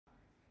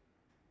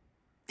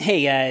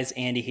Hey guys,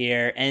 Andy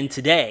here, and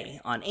today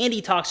on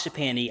Andy Talks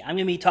Japandy, I'm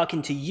going to be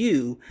talking to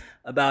you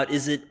about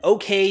is it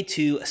okay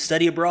to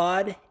study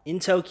abroad in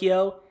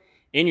Tokyo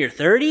in your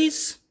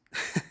 30s?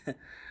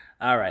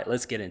 All right,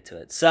 let's get into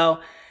it. So,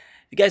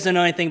 if you guys don't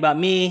know anything about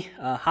me,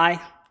 hi, my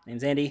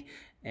name's Andy,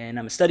 and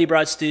I'm a study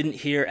abroad student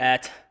here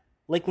at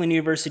Lakeland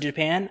University,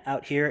 Japan,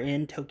 out here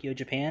in Tokyo,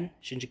 Japan,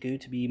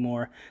 Shinjuku to be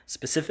more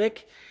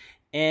specific.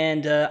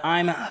 And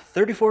I'm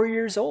 34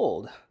 years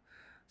old.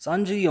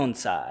 Sanju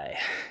Yonsai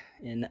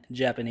in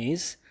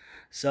Japanese.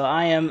 So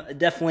I am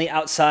definitely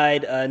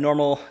outside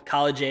normal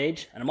college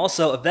age, and I'm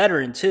also a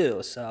veteran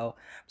too. So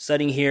I'm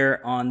studying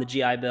here on the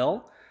GI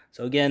Bill.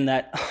 So again,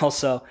 that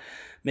also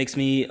makes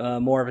me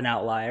more of an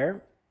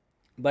outlier.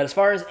 But as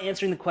far as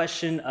answering the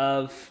question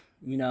of,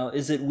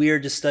 is it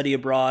weird to study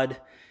abroad,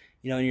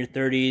 in your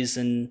 30s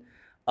and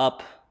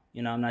up,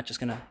 I'm not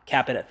just going to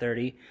cap it at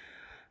 30.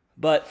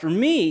 But for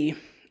me,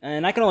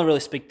 and I can only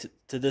really speak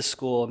to this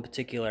school in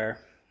particular,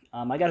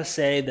 I got to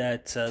say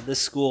that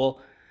this school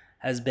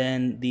has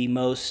been the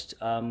most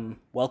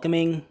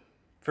welcoming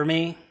for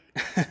me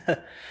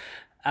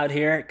out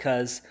here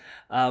because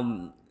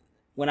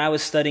when I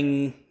was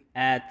studying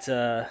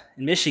in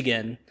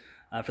Michigan,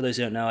 for those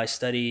who don't know, I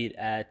studied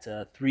at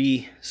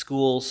 3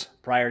 schools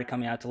prior to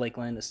coming out to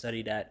Lakeland. I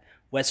studied at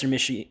Western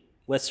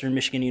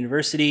Michigan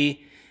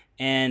University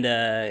and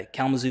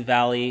Kalamazoo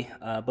Valley,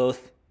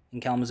 both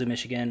in Kalamazoo,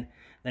 Michigan.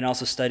 Then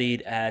also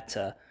studied at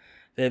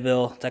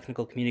Fayetteville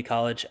Technical Community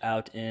College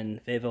out in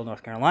Fayetteville,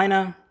 North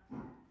Carolina.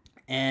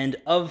 And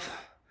of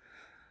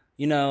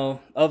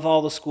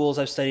all the schools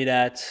I've studied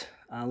at,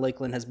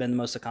 Lakeland has been the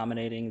most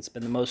accommodating. It's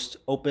been the most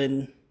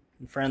open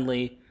and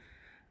friendly.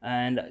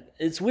 And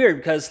it's weird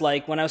because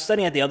when I was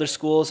studying at the other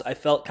schools, I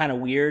felt kind of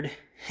weird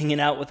hanging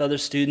out with other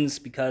students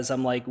because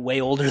I'm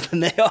way older than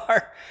they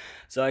are.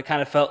 So I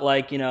kind of felt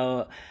like,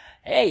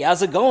 hey,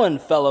 how's it going,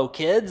 fellow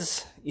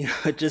kids?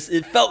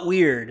 It felt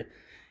weird,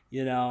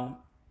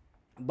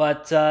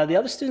 But the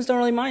other students don't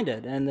really mind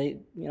it. And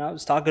I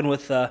was talking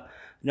with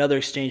another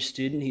exchange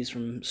student. He's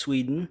from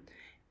Sweden.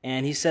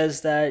 And he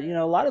says that,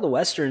 a lot of the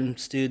Western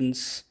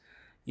students,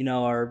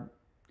 are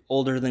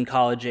older than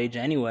college age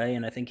anyway.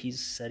 And I think he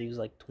said he was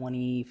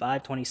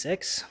 25,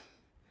 26.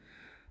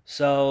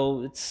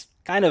 So it's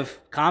kind of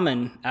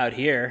common out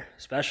here,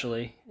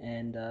 especially.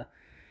 And,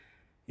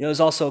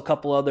 there's also a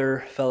couple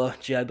other fellow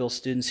GI Bill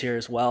students here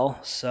as well.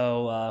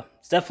 So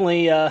it's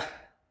definitely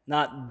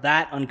not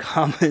that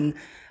uncommon,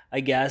 I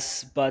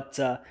guess. But,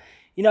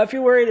 if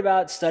you're worried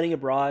about studying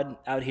abroad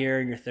out here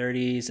in your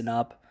 30s and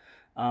up,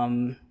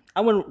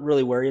 I wouldn't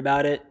really worry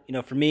about it.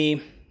 For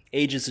me,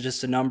 age is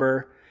just a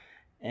number.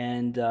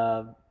 And,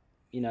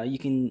 you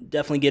can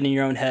definitely get in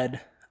your own head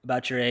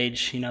about your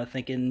age,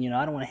 thinking,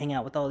 I don't want to hang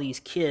out with all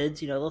these kids.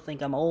 They'll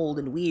think I'm old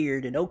and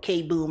weird and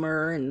okay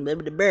boomer and blah,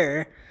 blah,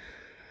 blah.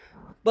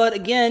 But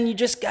again, you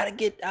just got to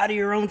get out of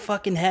your own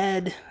fucking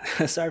head.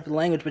 Sorry for the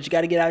language, but you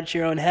got to get out of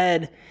your own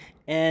head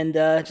and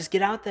just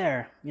get out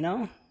there,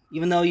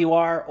 Even though you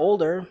are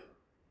older,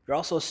 you're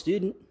also a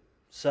student.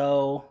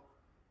 So,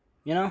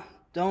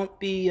 don't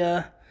be,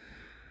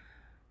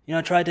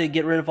 try to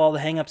get rid of all the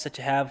hangups that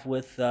you have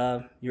with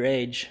your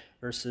age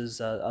versus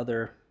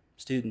other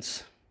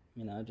students.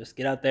 Just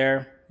get out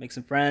there, make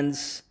some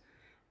friends,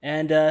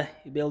 and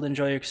you'll be able to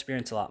enjoy your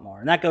experience a lot more.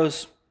 And that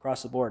goes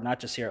across the board,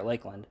 not just here at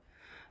Lakeland.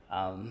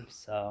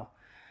 So,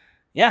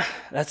 yeah,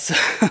 that's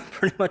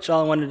pretty much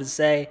all I wanted to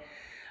say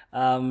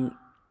in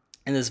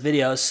this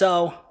video.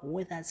 So,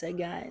 with that said,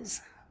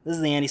 guys, this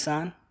is the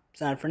Andy-san.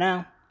 Signing for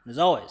now. And as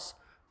always,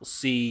 we'll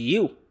see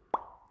you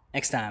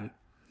next time.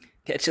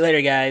 Catch you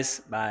later,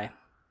 guys. Bye.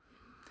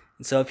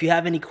 And so, if you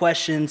have any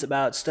questions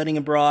about studying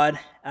abroad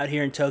out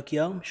here in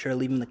Tokyo, be sure to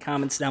leave them in the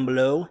comments down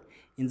below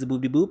in the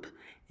boopy boop,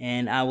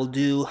 and I will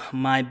do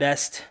my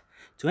best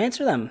to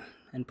answer them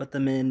and put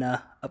them in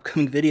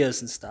upcoming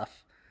videos and stuff.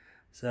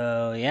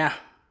 So, yeah.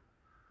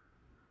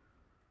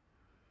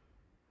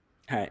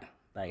 All right.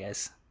 Bye,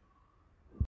 guys.